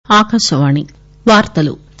ఆకాశవాణి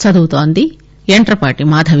వార్తలు చదువుతోంది యంట్రపాటి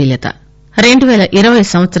మాధవీలత. 2020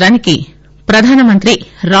 సంవత్సరానికి ప్రధానమంత్రి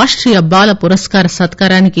రాష్టీయ బాల పురస్కార్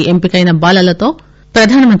సత్కారానికి ఎంపికైన బాలలతో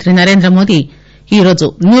ప్రధానమంత్రి నరేంద్రమోదీ ఈరోజు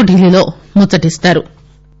న్యూఢిల్లీలో ముచ్చటిస్తారు.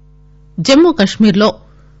 జమ్మూ కశ్మీర్ లో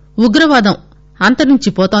ఉగ్రవాదం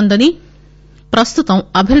అంతరించిపోతోందని, ప్రస్తుతం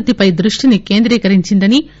అభివృద్దిపై దృష్టిని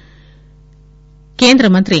కేంద్రీకరించిందని కేంద్ర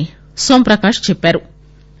మంత్రి సోంప్రకాష్ చెప్పారు.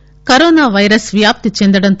 కరోనా వైరస్ వ్యాప్తి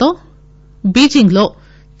చెందడంతో బీజింగ్ లో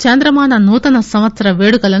చంద్రమాన నూతన సంవత్సర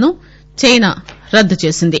వేడుకలను చైనా రద్దు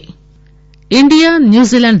చేసింది. ఇండియా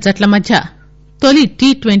న్యూజిలాండ్ జట్ల మధ్య తొలి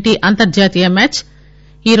టీ20 అంతర్జాతీయ మ్యాచ్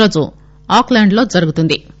ఈరోజు ఆక్లాండ్ లో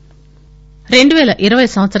జరుగుతుంది. 2020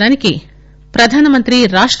 సంవత్సరానికి ప్రధానమంత్రి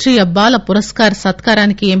రాష్టీయ బాల పురస్కార్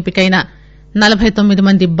సత్కారానికి ఎంపికైన 49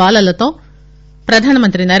 మంది బాలలతో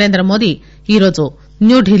ప్రధానమంత్రి నరేంద్రమోదీ ఈరోజు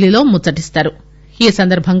న్యూఢిల్లీలో ముచ్చటిస్తారు. ఈ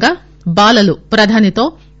సందర్భంగా బాలలు ప్రధానితో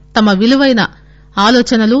తమ విలువైన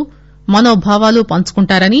ఆలోచనలు, మనోభావాలు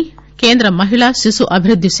పంచుకుంటారని కేంద్ర మహిళా శిశు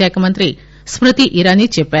అభివృద్ది శాఖ మంత్రి స్మృతి ఇరానీ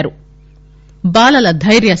చెప్పారు. బాలల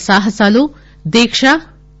ధైర్య సాహసాలు, దీక్ష,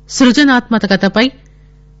 సృజనాత్మకతపై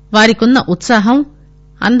వారికున్న ఉత్సాహం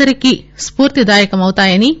అందరికీ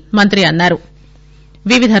స్పూర్తిదాయకమవుతాయని మంత్రి అన్నారు.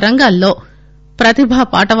 వివిధ రంగాల్లో ప్రతిభా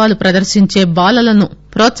పాటవాలు ప్రదర్శించే బాలలను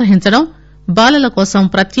ప్రోత్సహించడం, బాలల కోసం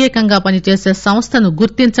ప్రత్యేకంగా పనిచేసే సంస్థను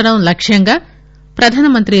గుర్తించడం లక్ష్యంగా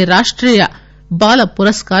ప్రధానమంత్రి రాష్టీయ బాల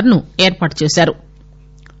పురస్కార్ ను ఏర్పాటు చేశారు.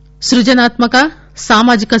 సృజనాత్మక,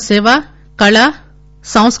 సామాజిక సేవ, కళ,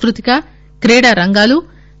 సాంస్కృతిక, క్రీడా రంగాలు,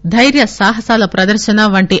 ధైర్య సాహసాల ప్రదర్శన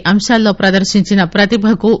వంటి అంశాల్లో ప్రదర్శించిన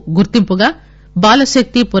ప్రతిభకు గుర్తింపుగా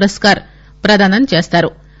బాలశక్తి పురస్కార్ ప్రదానం చేస్తారు.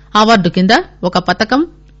 అవార్డు కింద ఒక పతకం,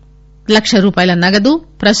 ₹1,00,000 నగదు,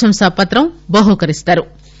 ప్రశంసా పత్రం బహూకరిస్తారు.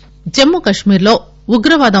 జమ్మూ కశ్మీర్ లో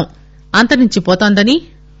ఉగ్రవాదం అంతరించిపోతోందని,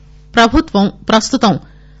 ప్రభుత్వం ప్రస్తుతం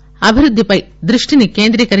అభివృద్దిపై దృష్టిని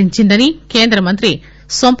కేంద్రీకరించిందని కేంద్ర మంత్రి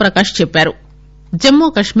సోంప్రకాష్ చెప్పారు. జమ్మూ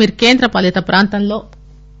కశ్మీర్ కేంద్ర పాలిత ప్రాంతంలో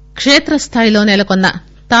కేత్రస్థాయిలో నెలకొన్న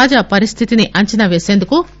తాజా పరిస్థితిని అంచనా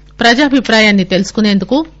వేసేందుకు, ప్రజాభిప్రాయాన్ని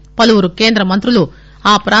తెలుసుకునేందుకు పలువురు కేంద్ర మంత్రులు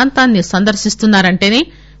ఆ ప్రాంతాన్ని సందర్శిస్తున్నారంటేనే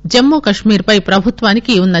జమ్మూ కశ్మీర్ పై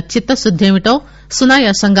ప్రభుత్వానికి ఉన్న చిత్తశుద్దేమిటో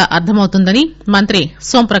సునాయాసంగా అర్థమవుతుందని మంత్రి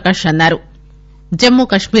సోంప్రకాష్ అన్నారు. జమ్మూ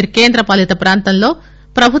కశ్మీర్ కేంద్ర పాలిత ప్రాంతంలో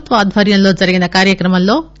ప్రభుత్వ ఆధ్వర్యంలో జరిగిన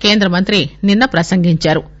కార్యక్రమంలో కేంద్ర మంత్రి నిన్న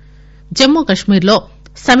ప్రసంగించారు. జమ్మూ కశ్మీర్ లో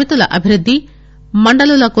సమితుల అభివృద్ది,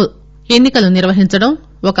 మండలులకు ఎన్నికలు నిర్వహించడం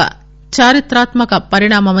ఒక చారిత్రాత్మక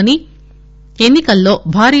పరిణామమని, ఎన్నికల్లో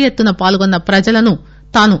భారీ ఎత్తున పాల్గొన్న ప్రజలను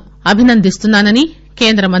తాను అభినందిస్తున్నానని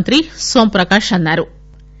కేంద్ర మంత్రి సోంప్రకాష్ అన్నారు.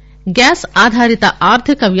 గ్యాస్ ఆధారిత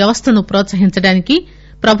ఆర్థిక వ్యవస్థను ప్రోత్సహించడానికి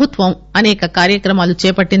ప్రభుత్వం అనేక కార్యక్రమాలు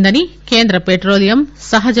చేపట్టిందని కేంద్ర పెట్రోలియం,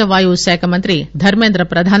 సహజ వాయువు శాఖ మంత్రి ధర్మేంద్ర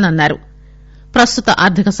ప్రధాన్ అన్నారు. ప్రస్తుత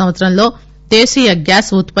ఆర్థిక సంవత్సరంలో దేశీయ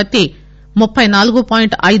గ్యాస్ ఉత్పత్తి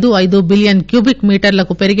 34.55 బిలియన్ క్యూబిక్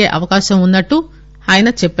మీటర్లకు పెరిగే అవకాశం ఉన్నట్టు ఆయన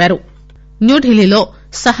చెప్పారు. న్యూఢిల్లీలో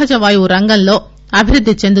సహజ వాయువు రంగంలో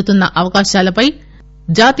అభివృద్ది చెందుతున్న అవకాశాలపై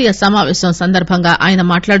జాతీయ సమావేశం సందర్భంగా ఆయన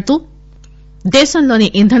మాట్లాడుతూ, దేశంలోని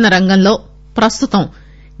ఇంధన రంగంలో ప్రస్తుతం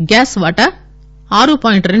గ్యాస్ వాటా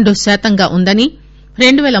 6.2% ఉందని,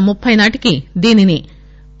 2030 నాటికి దీనిని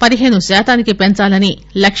 15% పెంచాలని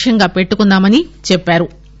లక్ష్యంగా పెట్టుకున్నామని చెప్పారు.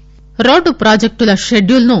 రోడ్డు ప్రాజెక్టుల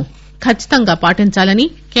షెడ్యూల్ ను ఖచ్చితంగా పాటించాలని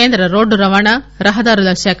కేంద్ర రోడ్డు రవాణా,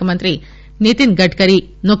 రహదారుల శాఖ మంత్రి నితిన్ గడ్కరీ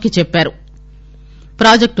నొక్కి చెప్పారు.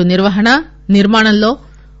 ప్రాజెక్టు నిర్వహణ, నిర్మాణంలో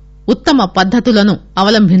ఉత్తమ పద్దతులను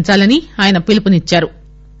అవలంబించాలని ఆయన పిలుపునిచ్చారు.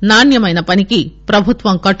 నాణ్యమైన పనికి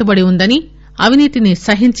ప్రభుత్వం కట్టుబడి ఉందని, అవినీతిని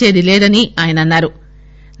సహించేది లేదని ఆయన అన్నారు.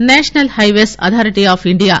 National highways authority of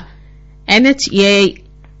India NHAI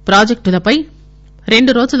ప్రాజెక్టులపై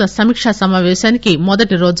 2 రోజుల సమీక్షా సమావేశానికి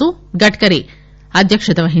మొదటి రోజు గడ్కరీ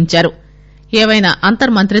అధ్యక్షత వహించారు. ఏవైనా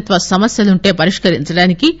అంతర్మంత్రిత్వ సమస్యలుంటే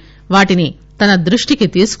పరిష్కరించడానికి వాటిని తన దృష్టికి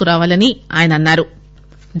తీసుకురావాలని ఆయన అన్నారు.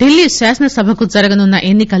 ఢిల్లీ శాసనసభకు జరగనున్న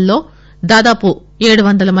ఎన్నికల్లో దాదాపు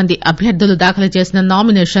 700 మంది అభ్యర్థులు దాఖలు చేసిన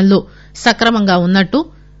నామినేషన్లు సక్రమంగా ఉన్నట్టు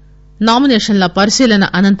నామినేషన్ల పరిశీలన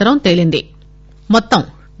అనంతరం తేలింది. మొత్తం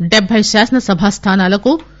 70 శాసనసభ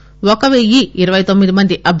స్థానాలకు 1029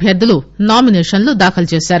 మంది అభ్యర్థులు నామినేషన్లు దాఖలు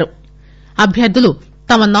చేశారు. అభ్యర్థులు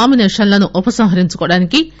తమ నామినేషన్లను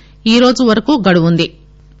ఉపసంహరించుకోవడానికి ఈ రోజు వరకు గడువు ఉంది.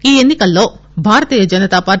 ఈ ఎన్నికల్లో భారతీయ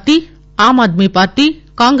జనతా పార్టీ, ఆమ్ ఆద్మీ పార్టీ,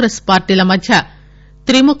 కాంగ్రెస్ పార్టీల మధ్య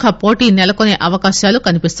త్రిముఖ పోటీ నెలకొనే అవకాశాలు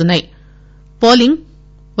కనిపిస్తున్నాయి. పోలింగ్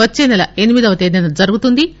వచ్చే నెల 8వ తేదీన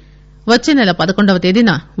జరుగుతుంది. వచ్చే నెల 11వ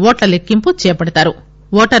తేదీన ఓట్ల లెక్కింపు చేపడతారు.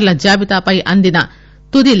 ఓటర్ల జాబితాపై అందిన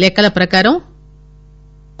తుది లెక్కల ప్రకారం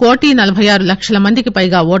 1,46,00,000 మందికి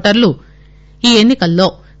పైగా ఓటర్లు ఈ ఎన్నికల్లో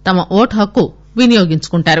తమ ఓటు హక్కు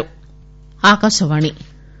వినియోగించుకుంటారు. ఆకాశవాణి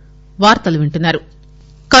వార్తలు వింటున్నారు.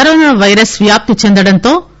 కరోనా వైరస్ వ్యాప్తి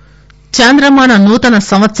చెందడంతో చాంద్రమాన నూతన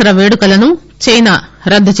సంవత్సర వేడుకలను చైనా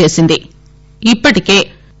రద్దు చేసింది. ఇప్పటికే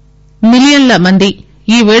మిలియన్ల మంది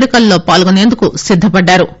ఈ వేడుకల్లో పాల్గొనేందుకు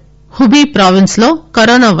సిద్దపడ్డారు. హుబీ ప్రావిన్స్ లో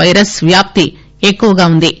కరోనా వైరస్ వ్యాప్తి ఎక్కువగా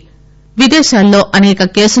ఉంది. విదేశాల్లో అనేక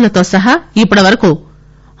కేసులతో సహా ఇప్పటివరకు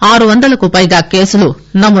 600కు పైగా కేసులు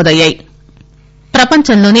నమోదయ్యాయి.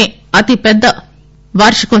 ప్రపంచంలోనే అతిపెద్ద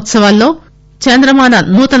వార్షికోత్సవాల్లో చంద్రమాన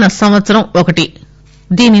నూతన సంవత్సరం ఒకటి.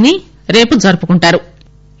 దీనిని రేపు జరుపుకుంటారు.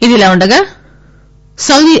 ఇదిలా ఉండగా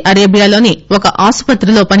సౌదీ అరేబియాలోని ఒక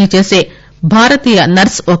ఆసుపత్రిలో పనిచేసే భారతీయ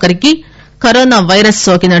నర్స్ ఒకరికి కరోనా వైరస్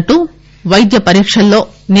సోకినట్టు వైద్య పరీక్షల్లో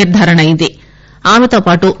నిర్ధారణ అయింది. ఆమెతో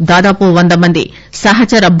పాటు దాదాపు 100 మంది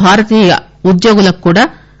సహచర భారతీయ ఉద్యోగులకు కూడా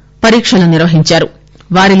పరీక్షలు నిర్వహించారు.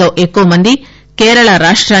 వారిలో ఎక్కువ మంది కేరళ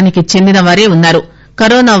రాష్ట్రానికి చెందిన వారే ఉన్నారు.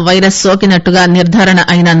 కరోనా వైరస్ సోకినట్టుగా నిర్ధారణ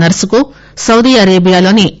అయిన నర్సుకు సౌదీ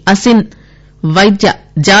అరేబియాలోని అసిన్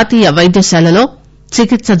జాతీయ వైద్యశాలలో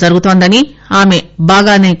చికిత్స జరుగుతోందని, ఆమె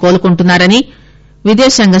బాగానే కోలుకుంటున్నారని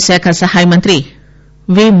విదేశాంగ శాఖ సహాయ మంత్రి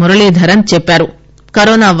వి మురళీధరన్ చెప్పారు.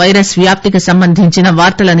 కరోనా వైరస్ వ్యాప్తికి సంబంధించిన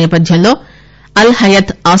వార్తల నేపథ్యంలో అల్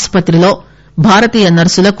హయత్ ఆసుపత్రిలో భారతీయ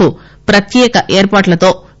నర్సులకు ప్రత్యేక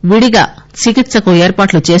ఏర్పాట్లతో విడిగా చికిత్సకు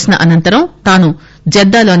ఏర్పాట్లు చేసిన అనంతరం తాను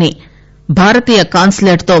జెద్దాలోని భారతీయ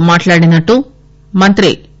కాన్సులేట్ తో మాట్లాడినట్టు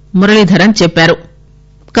మంత్రి మురళీధరన్ చెప్పారు.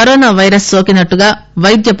 కరోనా వైరస్ సోకినట్టుగా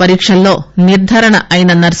వైద్య పరీక్షల్లో నిర్ధారణ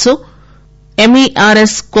అయిన నర్సు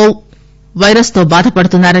ఎంఈఆర్ఎస్ కోవ్ వైరస్ తో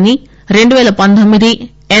బాధపడుతున్నారని, 2019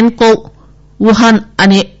 ఎన్కోవ్ వుహాన్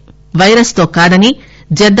అనే వైరస్ తో కాదని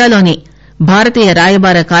జెద్దాలోని భారతీయ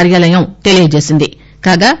రాయబార కార్యాలయం తెలియజేసింది.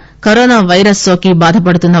 కాగా కరోనా వైరస్ సోకి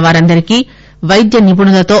బాధపడుతున్న వారందరికీ వైద్య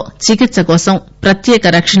నిపుణులతో చికిత్స కోసం, ప్రత్యేక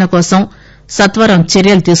రక్షణ కోసం సత్వరం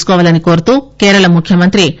చర్యలు తీసుకోవాలని కోరుతూ కేరళ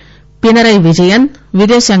ముఖ్యమంత్రి పినరయ్ విజయన్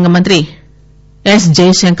విదేశాంగ మంత్రి ఎస్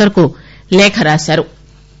జయశంకర్ కు లేఖ రాశారు.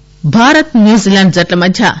 భారత్ న్యూజిలాండ్ జట్ల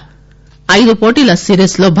మధ్య 5 పోటీల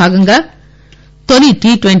సిరీస్ లో భాగంగా తొలి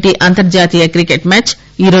టీ20 అంతర్జాతీయ క్రికెట్ మ్యాచ్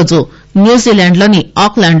ఈరోజు న్యూజిలాండ్ లోని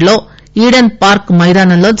ఆక్లాండ్ లో ఈడెన్ పార్క్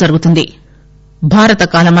మైదానంలో జరుగుతుంది. భారత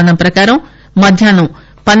కాలమానం ప్రకారం మధ్యాహ్నం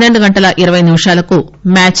 12:20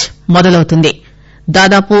 మ్యాచ్ మొదలవుతుంది.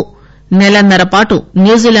 దాదాపు నెలన్నర పాటు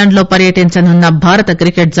న్యూజిలాండ్ లో పర్యటించనున్న భారత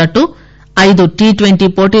క్రికెట్ జట్టు 5 టీ20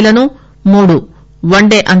 పోటీలను, 3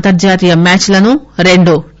 వన్డే అంతర్జాతీయ మ్యాచ్ లను,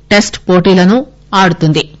 2 టెస్ట్ పోటీలను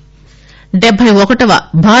ఆడుతుంది. 71వ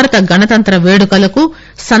భారత గణతంత్ర వేడుకలకు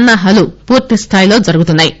సన్నాహాలు పూర్తిస్థాయిలో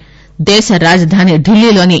జరుగుతున్నాయి. దేశ రాజధాని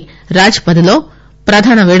ఢిల్లీలోని రాజ్ పథ్ లో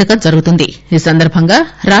ప్రధాన వేడుక జరుగుతుంది. ఈ సందర్భంగా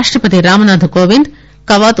రాష్టపతి రామ్నాథ్ కోవింద్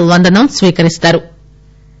కవాతు వందనం స్వీకరిస్తారు.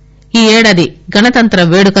 ఈ ఏడాది గణతంత్ర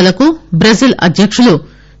వేడుకలకు బ్రెజిల్ అధ్యకులు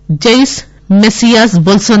జైర్ మెస్సియాస్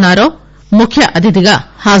బొల్సోనారో ముఖ్య అతిథిగా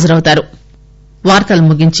హాజరవుతారు. వార్తలు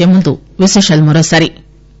ముగించే ముందు విశేషాలు మరోసారి.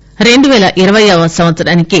 2020వ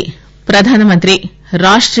సంవత్సరానికి ప్రధానమంత్రి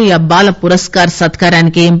రాష్టీయ బాల పురస్కార్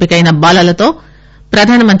సత్కారానికి ఎంపికైన బాలలతో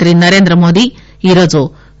ప్రధానమంత్రి నరేంద్రమోదీ ఈరోజు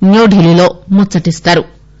న్యూఢిల్లీలో ముచ్చటిస్తారు.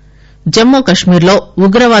 జమ్మూ కశ్మీర్ లో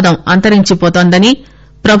ఉగ్రవాదం అంతరించిపోతోందని,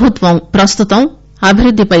 ప్రభుత్వం ప్రస్తుతం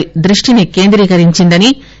అభివృద్దిపై దృష్టిని కేంద్రీకరించిందని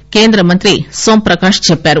కేంద్ర మంత్రి సోంప్రకాష్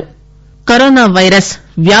చెప్పారు. కరోనా వైరస్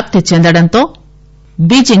వ్యాప్తి చెందడంతో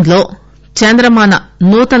బీజింగ్ లో చాంద్రమాన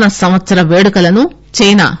నూతన సంవత్సర వేడుకలను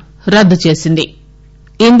చైనా రద్దు చేసింది.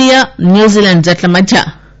 ఇండియా న్యూజిలాండ్ జట్ల మధ్య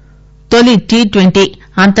తొలి టీ20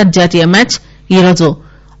 అంతర్జాతీయ మ్యాచ్ ఈరోజు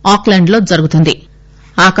ఆక్లాండ్ లో జరుగుతుంది.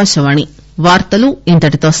 ఆకాశవాణి వార్తలు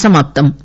ఇంతటితో సమాప్తం.